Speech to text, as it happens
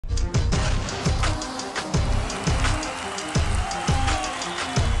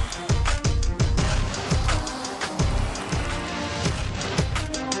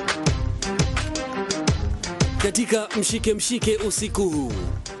Katika mshike usiku huu,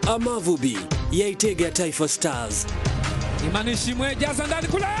 Amavubi yaitega Taifa Stars. Mshike jaza ndani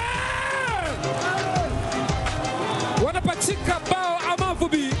kule. Wanapachika bao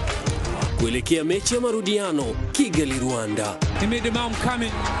Amavubi. Kuelekea mechi ya marudiano Kigali, Rwanda. Ibrahimović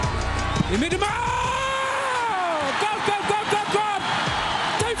coming. Ibrahimović! Goal!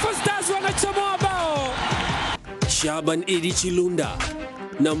 Taifa Stars wanachomoa bao. Shaban Idi Chilunda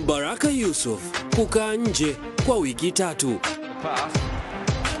na Mbaraka Yusuph kukaa nje kwa wiki 3. Pass.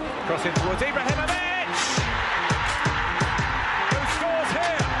 Crossing towards Ibrahimović. Who scores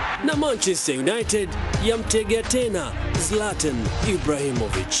here? Na Manchester United yamtega tena Zlatan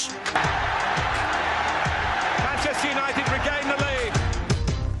Ibrahimović. Manchester United regain the lead.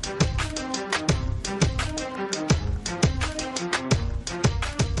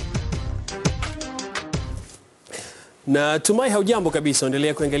 Na tumai haujambo kabisa,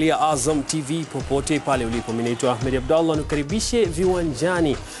 endelea kuangalia Azam TV popote pale ulipo. Mimi naitwa Ahmed Abdallah, nukaribishe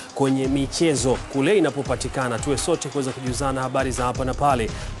viwanjani kwenye michezo kule inapopatikana, tuwe sote kuweza kujuzana habari za hapa na pale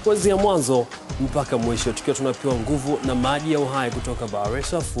kuanzia mwanzo mpaka mwisho, tukiwa tunapewa nguvu na maji ya uhai kutoka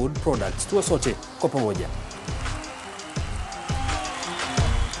Baresa Food Products. Tuwe sote kwa pamoja.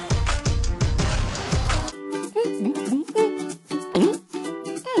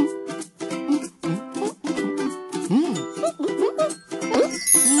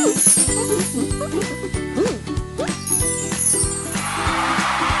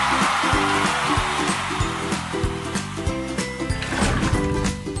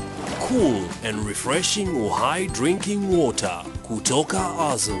 Cool and refreshing uhai drinking water kutoka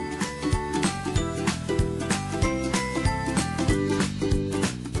Azam.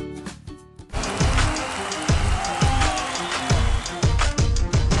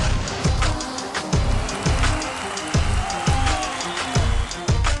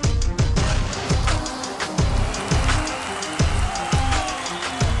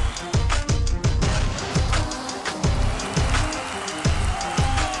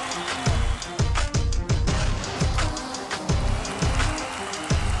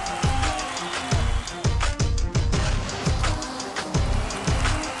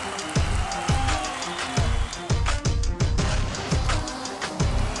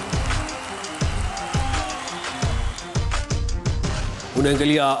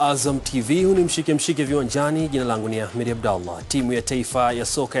 Unaangalia Azam TV, huu ni mshike viwanjani. Jina langu ni Ahmed Abdallah. Timu ya taifa ya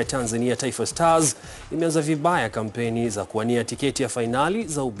soka ya Tanzania Taifa Stars imeanza vibaya kampeni za kuwania tiketi ya fainali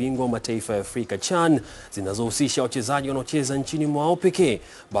za ubingwa wa mataifa ya Afrika CHAN zinazohusisha wachezaji wanaocheza nchini mwao pekee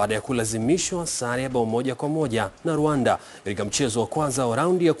baada ya kulazimishwa sare ya bao 1-1 na Rwanda katika mchezo wa kwanza wa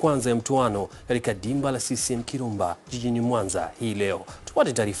raundi ya kwanza ya mtuano katika dimba la CCM Kirumba jijini Mwanza hii leo.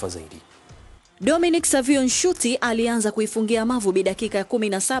 Tupate taarifa zaidi. Dominic Savio Nshuti alianza kuifungia Amavubi dakika ya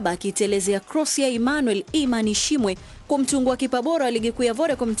 17 akitelezea cross ya Emmanuel Imanishimwe kumtungua kipa bora wa ligi kuu ya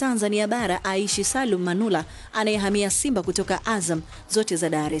Vodacom Tanzania bara Aishi Salum Manula anayehamia Simba kutoka Azam zote za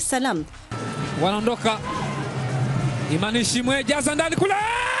Dar es Salaam. Wanaondoka. Imanishimwe jaza ndani kule.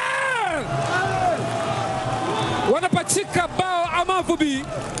 Wanapachika bao Amavubi.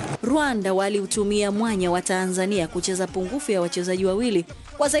 Rwanda waliutumia mwanya wa Tanzania kucheza pungufu ya wachezaji wawili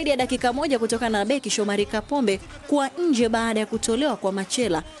kwa zaidi ya dakika moja kutokana na beki Shomari Kapombe kuwa nje baada ya kutolewa kwa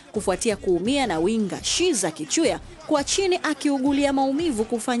Machela kufuatia kuumia na winga Shiza Kichuya kwa chini akiugulia maumivu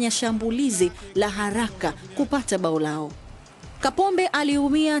kufanya shambulizi la haraka kupata bao lao. Kapombe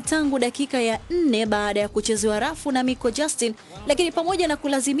aliumia tangu dakika ya 4 baada ya kuchezewa rafu na Miko Justin, lakini pamoja na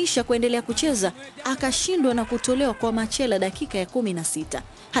kulazimisha kuendelea kucheza akashindwa na kutolewa kwa Machela dakika ya 16.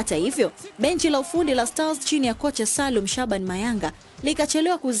 Hata hivyo, benchi la ufundi la Stars chini ya kocha Salum Shaban Mayanga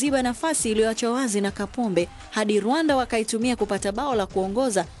likachelewa kuziba nafasi iliyoachwa wazi na Kapombe hadi Rwanda wakaitumia kupata bao la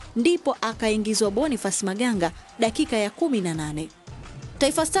kuongoza, ndipo akaingizwa Boniface Maganga dakika ya 18.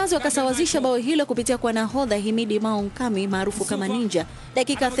 Taifa Stars wakasawazisha bao hilo kupitia kwa nahodha Ibrahimović maarufu kama Ninja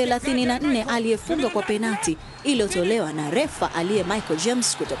dakika 34 aliyefunga kwa penati iliyotolewa na refa aliye Michael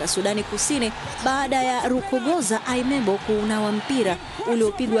James kutoka Sudani Kusini baada ya Rukogoza Aimebo kuunawa mpira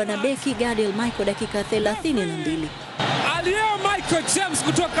uliopigwa na beki Gadiel Michael dakika 32. Aliye Michael James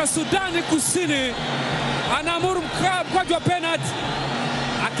kutoka Sudani Kusini anaamuru mkwaju wa penalty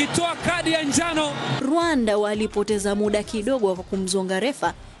akitoa kadi ya njano. Rwanda walipoteza muda kidogo kwa kumzonga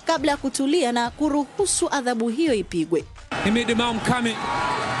refa kabla ya kutulia na kuruhusu adhabu hiyo ipigwe. Ibrahimović coming.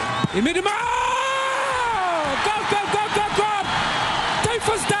 Ibrahimović! Goal!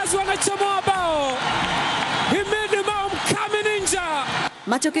 Taifa Stars wanachomoa bao. Ibrahimović coming Ninja.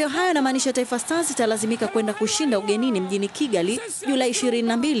 Matokeo hayo yanamaanisha Taifa Stars italazimika kwenda kushinda ugenini mjini Kigali Julai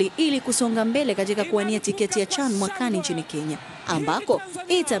 22 ili kusonga mbele katika kuwania tiketi ya CHAN mwakani nchini Kenya, ambako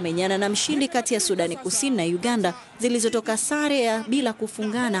itamenyana na mshindi kati ya Sudani Kusini na Uganda zilizotoka sare ya bila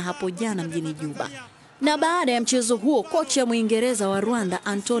kufungana hapo jana mjini Juba. Na baada ya mchezo huo, kocha Mwingereza wa Rwanda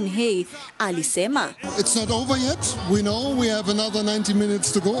Anton Hey alisema, It's not over yet. We know we have another 90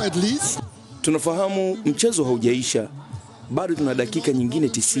 minutes to go at least. Tunafahamu mchezo haujaisha. Bado tuna dakika nyingine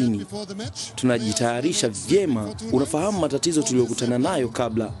 90. Tunajitayarisha vyema. Unafahamu matatizo tuliyokutana nayo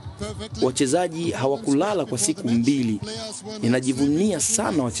kabla. Wachezaji hawakulala kwa siku 2. Ninajivunia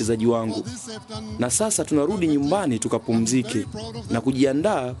sana wachezaji wangu. Na sasa tunarudi nyumbani tukapumzike na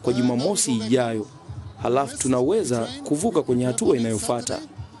kujiandaa kwa Jumamosi ijayo. Halafu tunaweza kuvuka kwenye hatua inayofuata.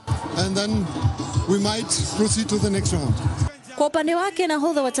 And then we might proceed to the next round. Kwa upande wake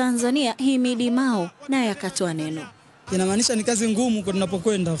nahodha wa Tanzania Himidi Mao naye akatoa neno. Inamaanisha ni kazi ngumu kwa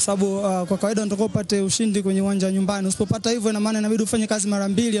tunapokwenda, kwa sababu kwa kawaida unataka upate ushindi kwenye uwanja wa nyumbani. Usipopata hivyo ina maana inabidi ufanye kazi mara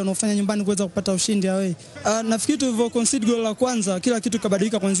 2 unaofanya nyumbani kuweza kupata ushindi away. Nafikiri tulivyo concede goal la kwanza, kila kitu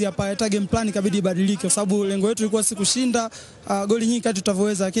kabadilika kuanzia pale. Hata game plan ikabidi ibadilike, kwa sababu lengo letu lilikuwa si kushinda goli nyingi kati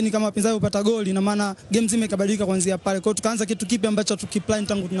tutavoweza, lakini kama wapinzani upata goli ina maana game nzima ikabadilika kuanzia pale. Kwa hiyo tukaanza kitu kipi ambacho tukiplan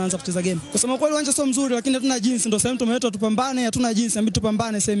tangu tunaanza kucheza game. Kusema kweli uwanja sio mzuri, lakini hatuna jinsi, ndio sehemu tumeletwa tupambane, hatuna jinsi, inabidi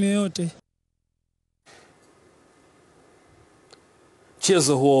tupambane sehemu yoyote.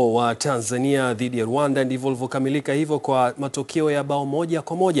 Mchezo huo wa Tanzania dhidi ya Rwanda ndivyo ulivyokamilika hivyo kwa matokeo ya bao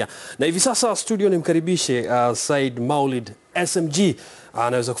 1-1. Na hivi sasa studio nimkaribishe Said Maulid SMG,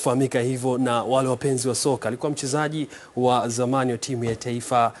 anaweza kufahamika hivyo na wale wapenzi wa soka. Alikuwa mchezaji wa zamani wa timu ya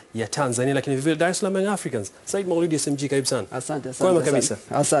taifa ya Tanzania, lakini vile Dar es Salaam Young Africans. Said Maulid SMG, karibu sana. Asante. Kwema kabisa.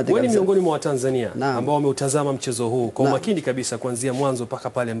 Asante. Wewe ni miongoni mwa Tanzania ambao wameutazama mchezo huu kwa makini kabisa kuanzia mwanzo mpaka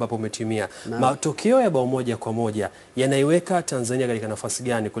pale ambapo umetimia. Matokeo ya bao 1-1 yanaiweka Tanzania katika nafasi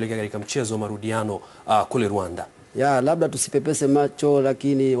gani kuelekea katika mchezo wa marudiano kule Rwanda? Ya, labda tusipepese macho,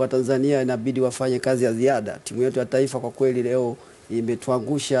 lakini Watanzania inabidi wafanye kazi ya ziada. Timu yetu ya taifa kwa kweli leo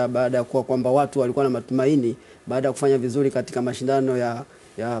imetuangusha baada ya kuwa kwamba watu walikuwa na matumaini baada ya kufanya vizuri katika mashindano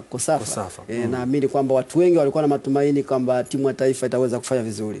ya Kosafa. Naamini kwamba watu wengi walikuwa na matumaini kwamba timu ya taifa itaweza kufanya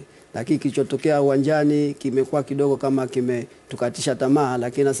vizuri. Lakini kilichotokea uwanjani kimekuwa kidogo kama kimetukatisha tamaa,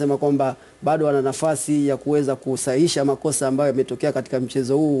 lakini nasema kwamba bado wana nafasi ya kuweza kusahihisha makosa ambayo yametokea katika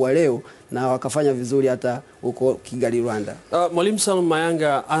mchezo huu wa leo na wakafanya vizuri hata huko Kigali, Rwanda. Mwalimu Salum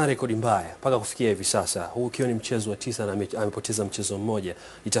Mayanga ana rekodi mbaya mpaka kufikia hivi sasa. Huu ukiwa ni mchezo wa 9 na amepoteza mchezo mmoja.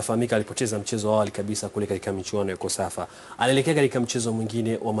 Itafahamika alipoteza mchezo wa awali kabisa kule katika michuano ya Kosafa. Anaelekea katika mchezo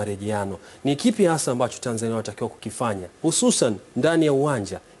mwingine wa marejeano. Ni kipi hasa ambacho Tanzania wanatakiwa kukifanya hususan ndani ya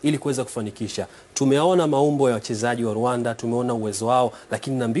uwanja ili kuweza kufanikisha? Tumeona maumbo ya wachezaji wa Rwanda, tumeona uwezo wao,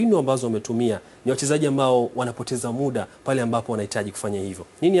 lakini na mbinu ambazo wametumia ni wachezaji ambao wanapoteza muda pale ambapo wanahitaji kufanya hivyo.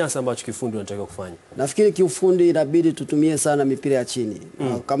 Nini hasa ambacho kiufundi wanatakiwa kufanya? Nafikiri kiufundi inabidi tutumie sana mipira ya chini.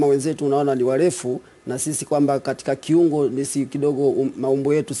 Kama wenzetu unaona ni warefu na sisi kwamba katika kiungo nisi kidogo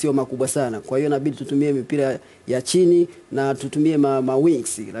maumbo yetu sio makubwa sana. Kwa hiyo inabidi tutumie mipira ya chini na tutumie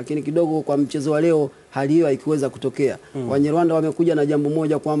wings. Lakini kidogo kwa mchezo wa leo hali hiyo haikuweza kutokea. Wanyarwanda wamekuja na jambo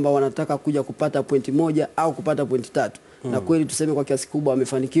moja kwamba wanataka kuja kupata pointi 1 au kupata pointi 3. Na kweli tuseme kwa kiasi kubwa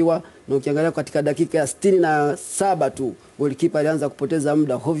wamefanikiwa, na ukiangalia katika dakika ya 67 tu golikipa alianza kupoteza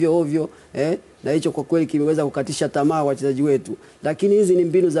muda ovyo na hicho kwa kweli kimeweza kukatisha tamaa wachezaji wetu. Lakini hizi ni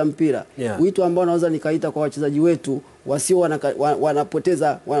mbinu za mpira. Wito ambao naweza nikaita kwa wachezaji wetu wasio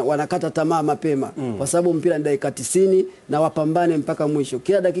wanapoteza wanakata tamaa mapema, kwa sababu mpira ni dakika 90 na wapambane mpaka mwisho.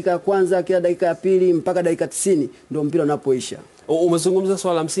 Kila dakika ya kwanza, kila dakika ya pili mpaka dakika 90 ndio mpira unapoisha. Umezungumza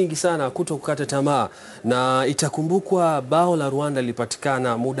swala la msingi sana, kuto kukata tamaa, na itakumbukwa bao la Rwanda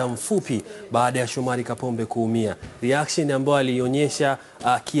lilipatikana muda mfupi baada ya Shomari Kapombe kuumia. Reaction ambayo alionyesha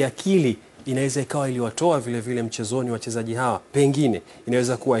kiakili inaweza ikawa iliwatoa vile mchezoni wachezaji hawa. Pengine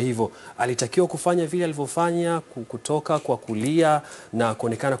inaweza kuwa hivyo. Alitakiwa kufanya vile alivyofanya, kutoka kwa kulia na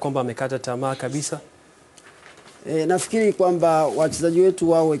kuonekana kwamba amekata tamaa kabisa. Nafikiri kwamba wachezaji wetu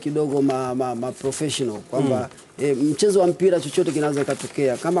wawe kidogo professional kwamba mchezo wa mpira chochote kinaweza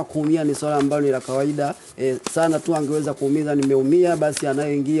kutokea. Kama kuumia ni swala ambalo ni la kawaida, sana tu angeweza kuumiza nimeumia basi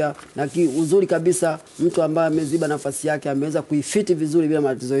anayeingia, na uzuri kabisa mtu ambaye ameziba nafasi yake ameweza kuifiti vizuri bila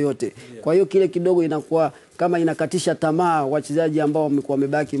matatizo yote. Kwa hiyo kile kidogo inakuwa kama inakatisha tamaa wachezaji ambao wamekuwa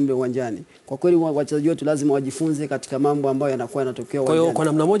wamebaki mle uwanjani. Kwa kweli wachezaji wetu lazima wajifunze katika mambo ambayo yanakuwa yanatokea uwanjani. Kwa hiyo kwa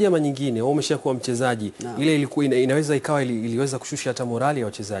namna moja ama nyingine wao umeshakuwa mchezaji, ile ilikuwa inaweza ikawa iliweza kushusha hata morali ya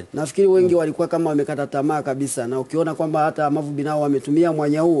wachezaji. Nafikiri wengi walikuwa kama wamekata tamaa kabisa, na ukiona kwamba hata Amavubi nao wametumia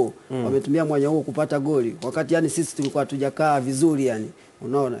mwanya huo, kupata goli. Wakati yani sisi tulikuwa hatujakaa vizuri yani.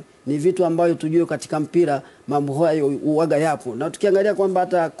 Unaona? ni vitu ambavyo tujue katika mpira mambo hayo uwaga yapo. Na tukiangalia kwamba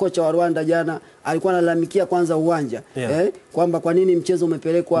hata kocha wa Rwanda jana alikuwa analalamikia kwanza uwanja, kwamba kwa nini mchezo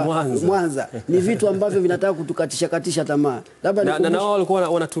umepelekwa Mwanza. Ni vitu ambavyo vinataka kutukatisha tamaa. Labda na wao walikuwa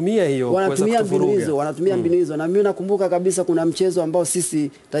wanatumia hiyo kuweza kutuvuruga. Wanatumia mbinu hizo. Na mimi nakumbuka kabisa kuna mchezo ambao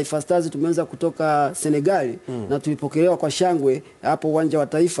sisi Taifa Stars tumeanza kutoka Senegal na tulipokelewa kwa shangwe hapo uwanja wa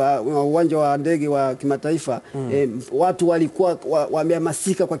Taifa, uwanja wa ndege wa kimataifa. Watu walikuwa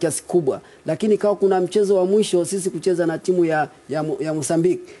wamehamasika kwa kiasi kubwa, lakini kao kuna mchezo wa mwisho sisi kucheza na timu ya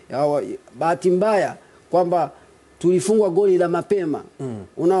Mozambique. Bahati mbaya kwamba tulifungwa goli la mapema.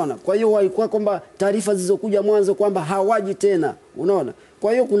 Unaona? Kwa hiyo walikuwa kwamba taarifa zilizokuja mwanzo kwamba hawaji tena. Unaona?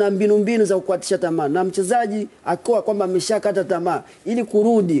 Kwa hiyo kuna mbinu za kukatisha tamaa, na mchezaji akawa kwamba ameshakata tamaa, ili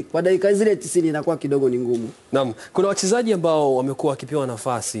kurudi kwa dakika zile 90 inakuwa kidogo ni ngumu. Naam, kuna wachezaji ambao wamekuwa wakipewa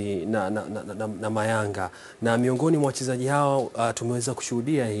nafasi na Mayanga, na miongoni mwa wachezaji hao tumeweza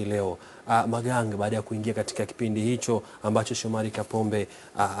kushuhudia hii leo Maganga baada ya kuingia katika kipindi hicho ambacho Shomari Kapombe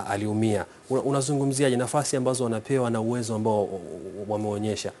aliumia. Unazungumziaje nafasi ambazo wanapewa na uwezo ambao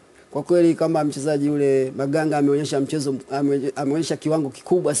wameonyesha? Kwa kweli kama mchezaji yule Maganga ameonyesha kiwango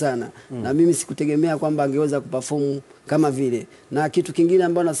kikubwa sana. Na mimi sikutegemea kwamba angeweza kuperform kama vile. Na kitu kingine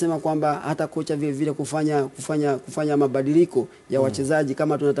ambao nasema kwamba hata kocha vile vile kufanya mabadiliko ya wachezaji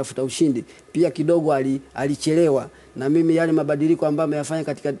kama tunatafuta ushindi, pia kidogo alichelewa. Na mimi yale mabadiliko ambayo ameyafanya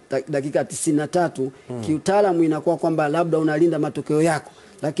katika dakika 93 kiutaalamu inakuwa kwamba labda unalinda matokeo yako.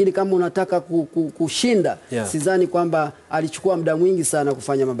 Lakini kama unataka kushinda, sidhani kwamba alichukua muda mwingi sana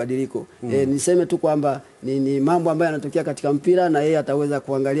kufanya mabadiliko. Niseme tu kwamba ni mambo ambayo yanatokea katika mpira, na yeye ataweza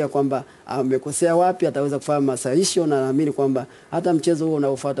kuangalia kwamba amekosea wapi, ataweza kufanya masahisho, na naamini kwamba hata mchezo huo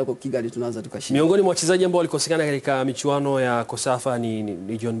unaofuata kwa Kigali tunaweza tukashinda. Miongoni mwa wachezaji ambao walikosekana katika michuano ya Kosafa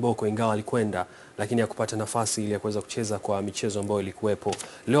ni John Boko, ingawa alikwenda lakini hakupata nafasi ile ya kuweza kucheza kwa michezo ambayo ilikuwepo.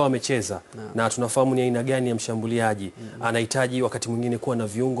 Leo amecheza na tunafahamu ni aina gani ya mshambuliaji. Anahitaji wakati mwingine kuwa na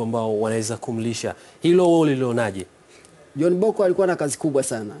viungo ambao wanaweza kumlisha. Hilo wao lilionaje? John Boko alikuwa na kazi kubwa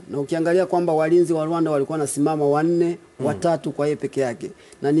sana. Na ukiangalia kwamba walinzi wa Rwanda walikuwa nasimama 4, 3 kwa yeye peke yake.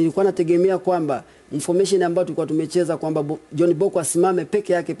 Na nilikuwa nategemea kwamba information ambayo tulikuwa tumecheza kwamba John Boko asimame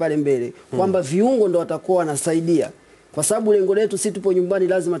peke yake pale mbele, kwamba viungo ndo watakuwa wanasaidia. Kwa sababu lengo letu si tupo nyumbani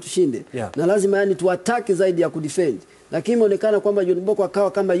lazima tushinde. Na lazima yani tuataki zaidi ya kudefend. Lakini inaonekana kwamba John Boko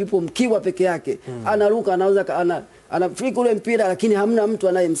akawa kama yupo mkiwa peke yake. Anaruka, anaweza anafika ule mpira, lakini hamna mtu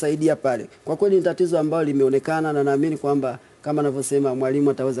anayemsaidia pale. Kwa kweli ni tatizo ambalo limeonekana, na naamini kwamba kama anavyosema mwalimu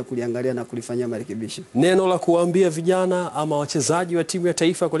ataweza kuliangalia na kulifanyia marekebisho. Neno la kuambia vijana ama wachezaji wa timu ya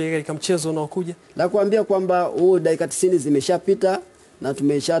taifa katika mchezo unaokuja? La kuambia kwamba huu dakika 90 zimeshapita na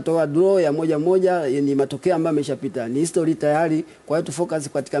tumeshatoa draw ya 1-1, ni matokeo ambayo yameshapita. Ni history tayari. Kwa hiyo tufocus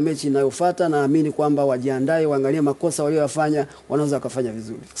katika mechi inayofuata, na naamini kwamba wajiandae, waangalie makosa waliyofanya, wanaweza kufanya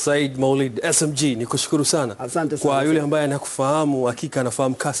vizuri. Said Maulid SMG, nikushukuru sana. Asante sana. Kwa yule ambaye anakufahamu, hakika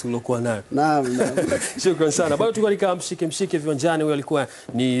anafahamu kasi uliokuwa nayo. Naam. Shukrani sana. Bado tuko katika mshike viwanjani. Huyo alikuwa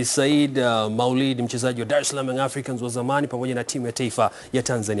ni Said Maulid, mchezaji wa Dar es Salaam Young Africans wa zamani pamoja na timu ya taifa ya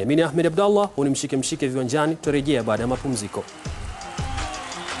Tanzania. Mimi ni Ahmed Abdallah, huu ni mshike viwanjani. Tutarejea baada ya mapumziko.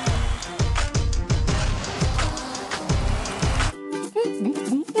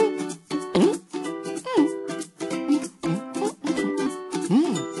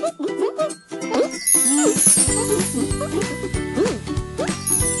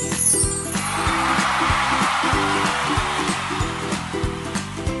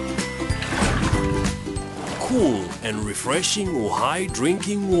 Cool and refreshing Uhai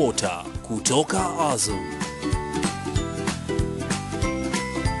drinking water kutoka Azam.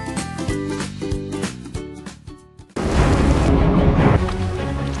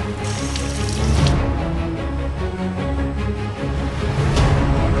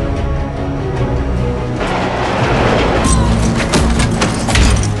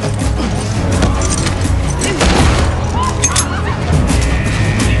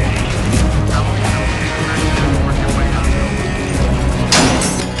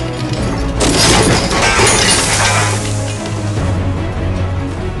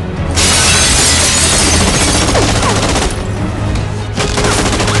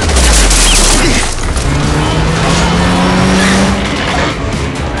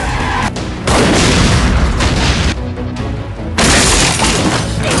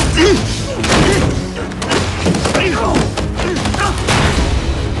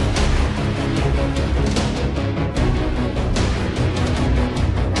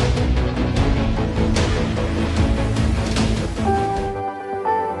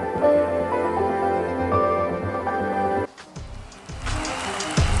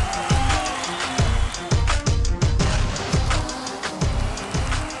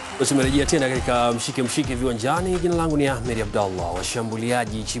 Tumerejea tena katika mshike viwanjani. Jina langu ni Ahmed Abdallah.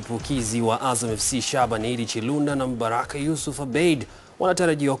 Washambuliaji chipukizi wa Azam FC Shaban Idi Chilunda na Mbaraka Yusuph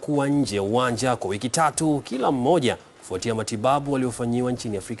wanatarajiwa kuwa nje ya uwanja kwa wiki 3 kila mmoja kufuatia matibabu waliofanyiwa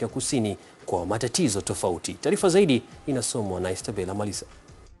nchini Afrika Kusini kwa matatizo tofauti. Taarifa zaidi inasomwa na Istabela Malisa.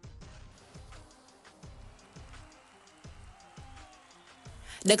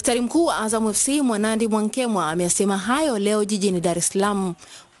 Daktari mkuu wa Azam FC Mwanandi Mwankemwa amesema hayo leo jijini Dar es Salaam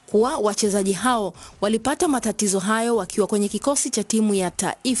kuwa wachezaji hao walipata matatizo hayo wakiwa kwenye kikosi cha timu ya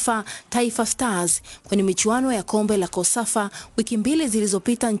Taifa Stars kwenye michuano ya kombe la Kosafa wiki 2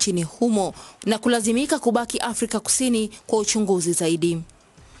 zilizopita nchini humo na kulazimika kubaki Afrika Kusini kwa uchunguzi zaidi.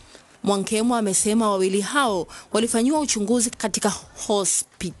 Mwankemwa amesema wawili hao walifanyiwa uchunguzi katika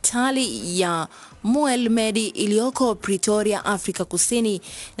hospitali ya Moelmedi iliyoko Pretoria, Afrika Kusini,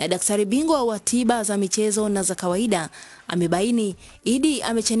 na daktari bingwa wa tiba za michezo na za kawaida amebaini Idi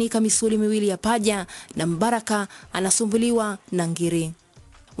amechanika misuli miwili ya paja na Mbaraka anasumbuliwa na ngiri.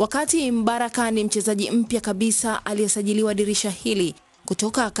 Wakati Mbaraka ni mchezaji mpya kabisa aliyesajiliwa dirisha hili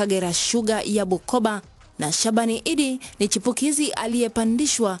kutoka Kagera Sugar ya Bukoba, na Shabani Idi ni chipukizi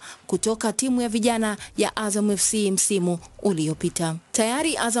aliyepandishwa kutoka timu ya vijana ya Azam FC msimu uliopita.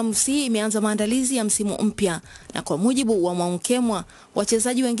 Tayari Azam FC imeanza maandalizi ya msimu mpya, na kwa mujibu wa Mwankemwa,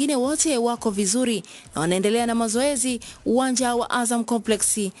 wachezaji wengine wote wako vizuri na wanaendelea na mazoezi uwanja wa Azam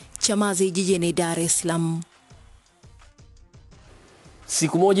Complex Chamazi jijini Dar es Salaam.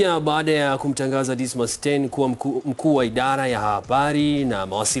 Siku moja baada ya kumtangaza Dismas Ten kuwa mkuu wa idara ya habari na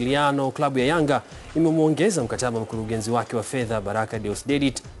mawasiliano, klabu ya Yanga imemwongeza mkataba mkurugenzi wake wa fedha Mbaraka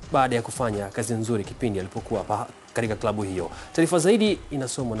Yusuph baada ya kufanya kazi nzuri kipindi alipokuwa katika klabu hiyo. Taarifa zaidi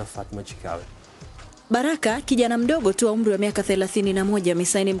inasomwa na Fatma Chikawe. Baraka, kijana mdogo tu wa umri wa miaka 31,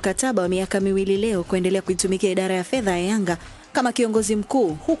 amesaini mkataba wa miaka 2 leo kuendelea kuitumikia idara ya fedha ya Yanga kama kiongozi mkuu,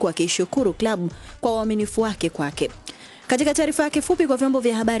 huku akishukuru klabu kwa uaminifu wake kwake. Katika taarifa yake fupi kwa vyombo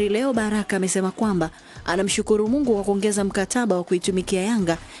vya habari leo, Baraka amesema kwamba anamshukuru Mungu kwa kuongeza mkataba wa kuitumikia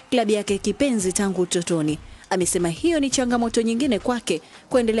Yanga, klabu yake kipenzi tangu utotoni. Amesema hiyo ni changamoto nyingine kwake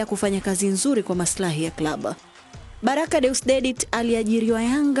kuendelea kufanya kazi nzuri kwa maslahi ya klabu. Mbaraka Yusuph aliajiriwa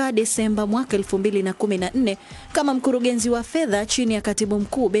Yanga Desemba mwaka 2014 kama mkurugenzi wa fedha chini ya katibu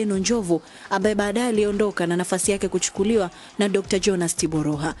mkuu Beno Njovu, ambaye baadaye aliondoka na nafasi yake kuchukuliwa na Dr. Jonas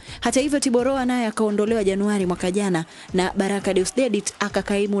Tiboroha. Hata hivyo, Tiboroha naye akaondolewa Januari mwaka jana na Mbaraka Yusuph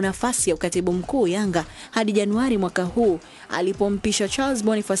akakaimu nafasi ya katibu mkuu Yanga hadi Januari mwaka huu alipompisha Charles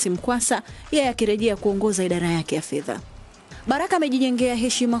Boniface Mkwasa, yeye akirejea kuongoza idara yake ya fedha. Baraka amejijengea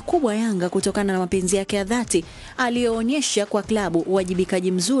heshima kubwa Yanga kutokana na mapenzi yake ya dhati aliyoonyesha kwa klabu,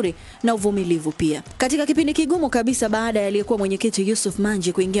 uwajibikaji mzuri na uvumilivu pia. Katika kipindi kigumu kabisa baada ya aliyekuwa mwenyekiti Yusuf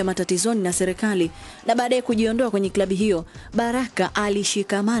Manji kuingia matatizoni na serikali na baadaye kujiondoa kwenye klabu hiyo, Baraka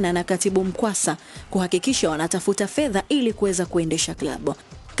alishikamana na katibu Mkwasa kuhakikisha wanatafuta fedha ili kuweza kuendesha klabu.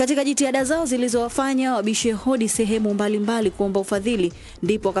 Katika jitihada zao zilizowafanya wabishe hodi sehemu mbalimbali kuomba ufadhili,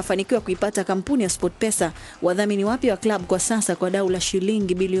 ndipo akafanikiwa kuipata kampuni ya SportPesa, wadhamini wapya wa klabu kwa sasa, kwa dau la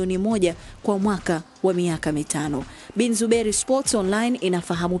shilingi bilioni 1 kwa mwaka wa miaka 5. Bin Zuberi Sports Online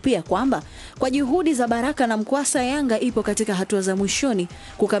inafahamu pia kwamba kwa juhudi za Baraka na Mkwasa, Yanga ipo katika hatua za mwishoni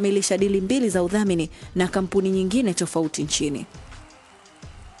kukamilisha dili 2 za udhamini na kampuni nyingine tofauti nchini.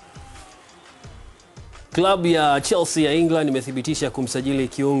 Klabu ya Chelsea ya England imethibitisha kumsajili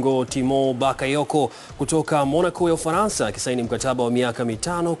kiungo Timo Bakayoko kutoka Monaco ya Ufaransa, akisaini mkataba wa miaka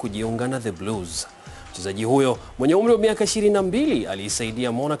 5 kujiunga na The Blues. Mchezaji huyo mwenye umri wa miaka 22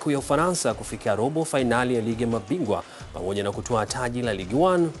 aliisaidia Monaco ya Ufaransa kufika robo finali ya ligi ya mabingwa pamoja na kutoa taji la Ligue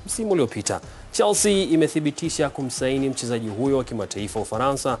 1 msimu uliopita. Chelsea imethibitisha kumsaini mchezaji huyo wa kimataifa wa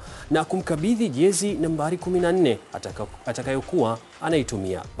Ufaransa na kumkabidhi jezi nambari 14 atakayokuwa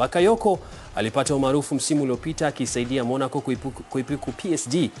anaitumia. Bakayoko alipata umaarufu msimu uliopita akisaidia Monaco kuipiku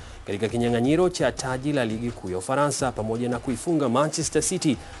PSG katika kinyang'anyiro cha taji la ligi kuu ya Ufaransa pamoja na kuifunga Manchester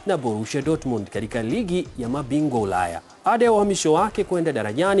City na Borussia Dortmund katika ligi ya mabingwa Ulaya. Ada ya uhamisho wake kwenda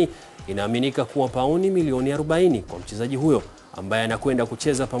darajani inaaminika kuwa pauni milioni 40 kwa mchezaji huyo, ambaye anakwenda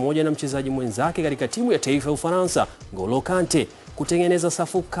kucheza pamoja na mchezaji mwenzake katika timu ya taifa ya Ufaransa, N'Golo Kante, kutengeneza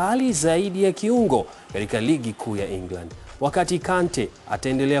safu kali zaidi ya kiungo katika ligi kuu ya England. Wakati Kante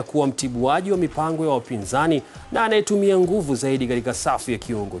ataendelea kuwa mtibuaji wa mipango ya wapinzani na anayetumia nguvu zaidi katika safu ya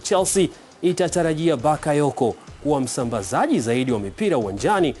kiungo, Chelsea itatarajia Bakayoko kuwa msambazaji zaidi wa mipira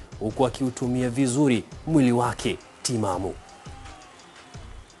uwanjani, huku akiutumia vizuri mwili wake timamu.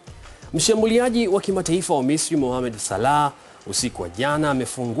 Mshambuliaji wa kimataifa wa Misri Mohamed Salah usiku wa jana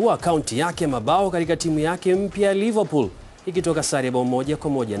amefungua akaunti yake mabao katika timu yake mpya Liverpool, ikitoka sare bao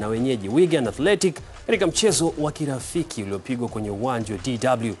 1-1 na wenyeji Wigan Athletic Katika mchezo wa kirafiki uliopigwa kwenye uwanja wa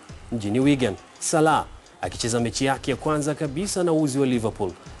DW mjini Wigan, Salah akicheza mechi yake ya kwanza kabisa na uzi wa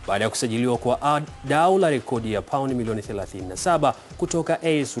Liverpool baada ya kusajiliwa kwa dau la rekodi ya pauni milioni 37 kutoka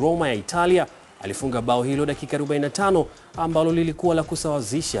AS Roma ya Italia, alifunga bao hilo dakika 45 ambalo lilikuwa la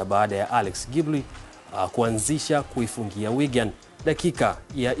kusawazisha baada ya Alex Ghibli kuanzisha kuifungia Wigan dakika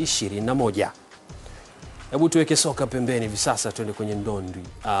ya 21. Hebu tuweke soka pembeni hivi sasa, tuende kwenye ndondi.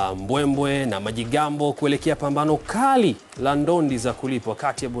 Mbwembwe na majigambo kuelekea pambano kali la ndondi za kulipwa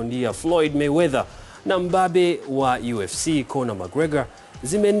kati ya bondia Floyd Mayweather na mbabe wa UFC Conor McGregor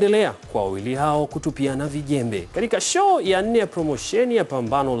zimeendelea kwa wawili hao kutupiana vijembe katika show ya 4 ya promosheni ya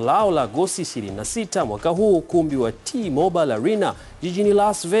pambano lao la Agosti 26 mwaka huu ukumbi wa T-Mobile Arena jijini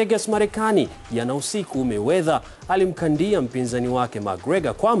Las Vegas, Marekani. Jana usiku Mayweather alimkandia mpinzani wake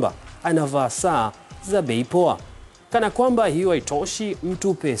McGregor kwamba anavaa saa za bei poa. Kana kwamba hiyo haitoshi,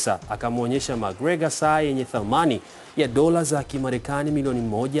 mtu pesa akamwonyesha McGregor saa yenye thamani ya dola za Kimarekani milioni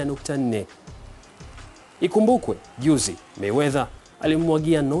 1.4. Ikumbukwe juzi Mayweather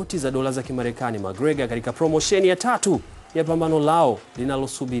alimwagia noti za dola za Kimarekani McGregor katika promosheni ya 3 ya pambano lao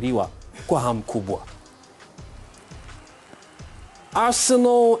linalosubiriwa kwa hamu kubwa.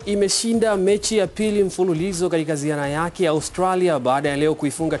 Arsenal imeshinda mechi ya pili mfululizo katika ziara yake ya Australia baada ya leo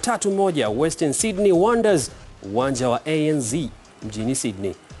kuifunga 3-1 Western Sydney Wanderers uwanja wa ANZ mjini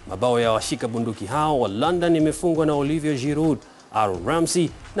Sydney. Mabao ya washika bunduki hao wa London imefungwa na Olivier Giroud, Aaron Ramsey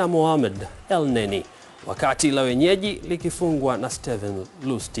na Mohamed El Neni, wakati la wenyeji likifungwa na Steven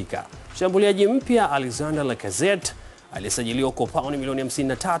Lustika. Mshambuliaji mpya Alexander Lacazette alisajiliwa kwa pauni milioni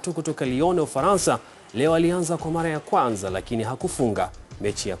 53 kutoka Lyon, Ufaransa. Leo alianza kwa mara ya kwanza lakini hakufunga.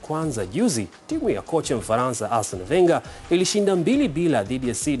 Mechi ya kwanza juzi, timu ya kocha Mfaransa Arsene Wenger ilishinda 2-0 dhidi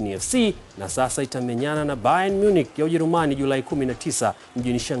ya Sydney FC na sasa itamenyana na Bayern Munich ya Ujerumani Julai 19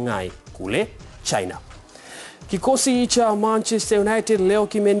 mjini Shanghai kule China. Kikosi cha Manchester United leo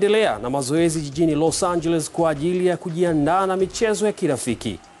kimeendelea na mazoezi jijini Los Angeles kwa ajili ya kujiandaa na michezo ya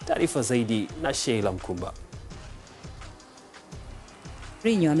kirafiki. Taarifa zaidi na Sheila Mkumba.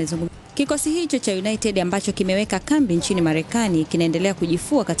 Kikosi hicho cha United ambacho kimeweka kambi nchini Marekani kinaendelea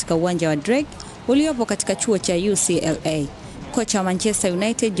kujifua katika uwanja wa Drake uliopo katika chuo cha UCLA. Kocha wa Manchester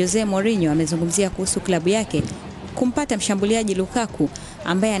United Jose Mourinho amezungumzia kuhusu klabu yake kumpata mshambuliaji Lukaku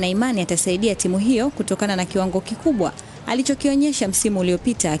ambaye ana imani atasaidia timu hiyo kutokana na kiwango kikubwa alichokionyesha msimu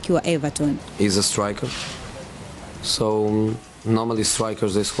uliopita akiwa Everton. He's a striker. So normally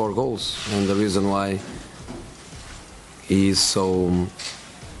strikers they score goals, and the reason why he is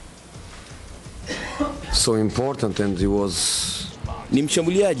so important and he was ni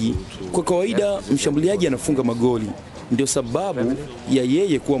mshambuliaji. Kwa kawaida mshambuliaji anafunga magoli, ndio sababu ya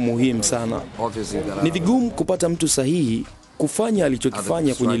yeye kuwa muhimu sana. Ni vigumu kupata mtu sahihi kufanya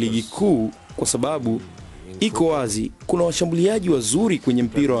alichokifanya kwenye ligi kuu kwa sababu iko wazi kuna washambuliaji wazuri kwenye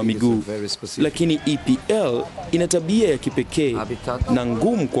mpira wa miguu, lakini EPL ina tabia ya kipekee na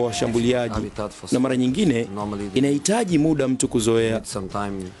ngumu kwa washambuliaji na mara nyingine inahitaji muda mtu kuzoea.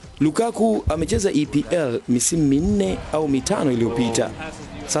 Lukaku amecheza EPL misimu 4 au 5 iliyopita.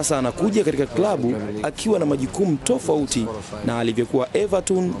 Sasa anakuja katika klabu akiwa na majukumu tofauti na alivyokuwa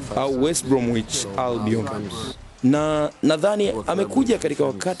Everton au West Bromwich Albion. Na nadhani amekuja katika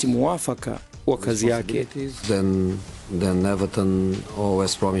wakati muafaka wa kazi yake. Then Everton or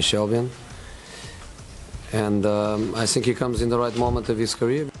West Bromwich Albion. And I think he comes in the right moment of his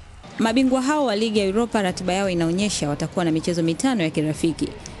career. Mabingwa hao wa ligi ya Europa ratiba yao inaonyesha watakuwa na michezo 5 ya kirafiki,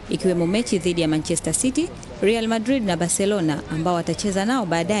 ikiwemo mechi dhidi ya Manchester City, Real Madrid na Barcelona ambao watacheza nao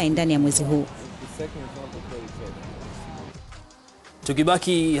baadaye ndani ya mwezi huu.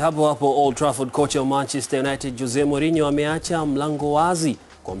 Tukibaki hapo Old Trafford, kocha wa Manchester United Jose Mourinho ameacha mlango wazi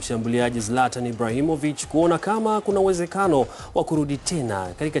kwa mshambuliaji Zlatan Ibrahimović kuona kama kuna uwezekano wa kurudi tena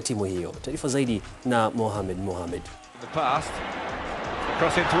katika timu hiyo. Taarifa zaidi na Mohamed. The pass.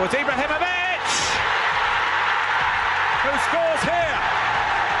 Crossing towards Ibrahimović. Who scores here?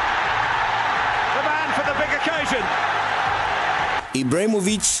 The man for the big occasion.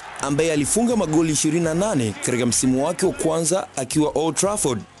 Ibrahimović ambaye alifunga magoli 28 katika msimu wake wa kwanza akiwa Old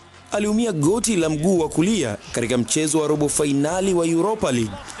Trafford aliumia goti la mguu wa kulia katika mchezo wa robo fainali wa Europa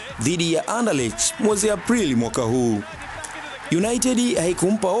League dhidi ya Anderlecht mwezi Aprili mwaka huu. United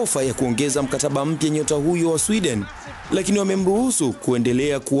haikumpa ofa ya kuongeza mkataba mpya nyota huyo wa Sweden, lakini wamemruhusu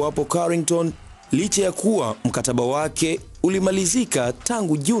kuendelea kuwapo Carrington licha ya kuwa mkataba wake ulimalizika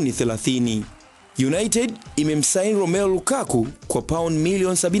tangu Juni 30. United imemsaini Romelu Lukaku kwa pound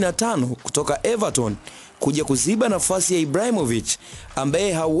milioni 75 kutoka Everton kuja kuziba nafasi ya Ibrahimović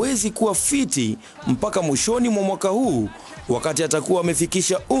ambaye hawezi kuwa fiti mpaka mwishoni mwa mwaka huu, wakati atakuwa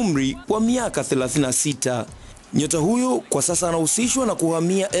amefikisha umri wa miaka 36. Nyota huyo kwa sasa anahusishwa na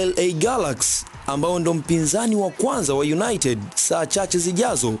kuhamia LA Galaxy ambao ndo mpinzani wa kwanza wa United saa chache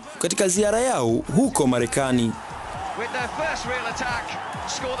zijazo katika ziara yao huko Marekani.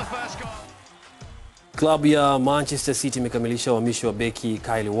 Klabu ya Manchester City imekamilisha uhamisho wa beki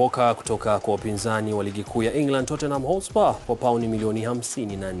Kyle Walker kutoka kwa wapinzani wa ligi kuu ya England Tottenham Hotspur kwa pauni milioni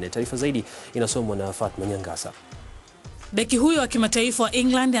 54. Taarifa zaidi inasomwa na Fatma Nyangasa. Beki huyo wa kimataifa wa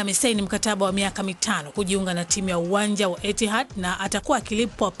England amesaini mkataba wa miaka 5 kujiunga na timu ya uwanja wa Etihad na atakuwa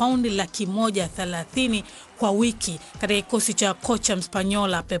akilipwa paundi 130 kwa wiki katika kikosi cha kocha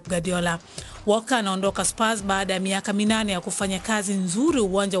Mspanyola Pep Guardiola. Walker anaondoka Spurs baada ya miaka 8 ya kufanya kazi nzuri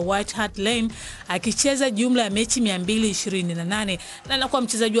uwanja wa White Hart Lane, akicheza jumla ya mechi 228 na anakuwa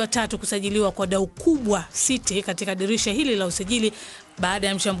mchezaji wa 3 kusajiliwa kwa dau kubwa City katika dirisha hili la usajili baada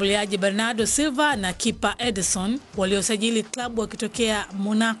ya mshambuliaji Bernardo Silva na kipa Ederson waliosajili klabu wakitokea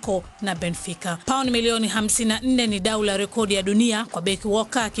Monaco na Benfica. Paundi milioni 54 ni dau la rekodi ya dunia kwa beki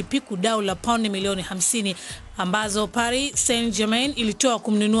Walker, akipiku dau la paundi milioni 50 ambazo Paris Saint-Germain ilitoa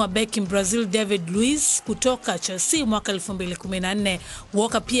kumnunua beki Brazil David Luiz kutoka Chelsea mwaka 2014.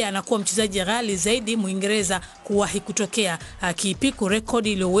 Walker pia anakuwa mchezaji ghali zaidi Muingereza kuwahi kutokea, akipiku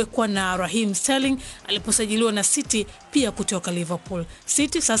rekodi iliyowekwa na Raheem Sterling aliposajiliwa na City pia kutoka Liverpool.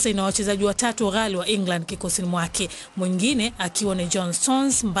 City sasa ina wachezaji watatu ghali wa England kikosini mwake, mwingine akiwa ni John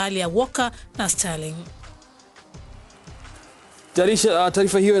Stones mbali ya Walker na Sterling.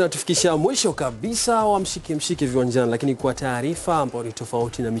 Taarifa hiyo inatufikisha mwisho kabisa wa mshike viwanjani, lakini kwa taarifa ambayo ni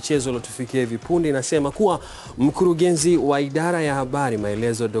tofauti na michezo iliyotufikia hivi punde inasema kuwa mkurugenzi wa idara ya habari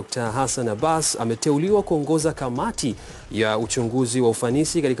maelezo Dr. Hassan Abbas ameteuliwa kuongoza kamati ya uchunguzi wa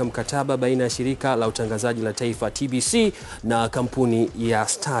ufanisi katika mkataba baina ya shirika la utangazaji la taifa TBC na kampuni ya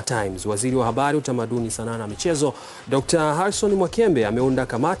Star Times. Waziri wa habari, utamaduni, sanaa na michezo Dr. Harrison Mwakembe ameunda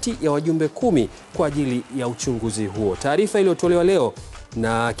kamati ya wajumbe 10 kwa ajili ya uchunguzi huo. Taarifa iliyotolewa leo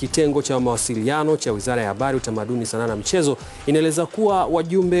na kitengo cha mawasiliano cha Wizara ya Habari, Utamaduni, Sanaa na Michezo inaeleza kuwa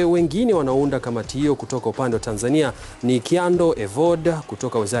wajumbe wengine wanaounda kamati hiyo kutoka upande wa Tanzania ni Kiando Evod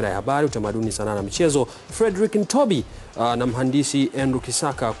kutoka Wizara ya Habari, Utamaduni, Sanaa na Michezo, Frederick Ntobi na mhandisi Andrew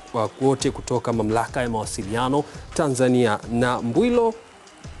Kisaka, wote kutoka Mamlaka ya Mawasiliano Tanzania, na Mbwilo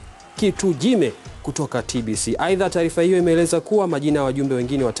Kitujime kutoka TBC. Aidha, taarifa hiyo imeeleza kuwa majina ya wajumbe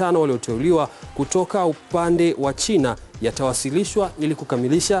wengine 5 walioteuliwa kutoka upande wa China yatawasilishwa ili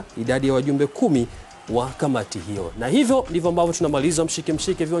kukamilisha idadi ya wajumbe 10 wa kamati hiyo. Na hivyo ndivyo ambavyo tunamaliza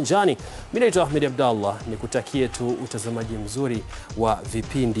mshike viwanjani. Mimi naitwa Ahmed Abdallah, nikutakie tu utazamaji mzuri wa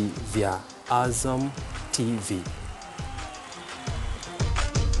vipindi vya Azam TV.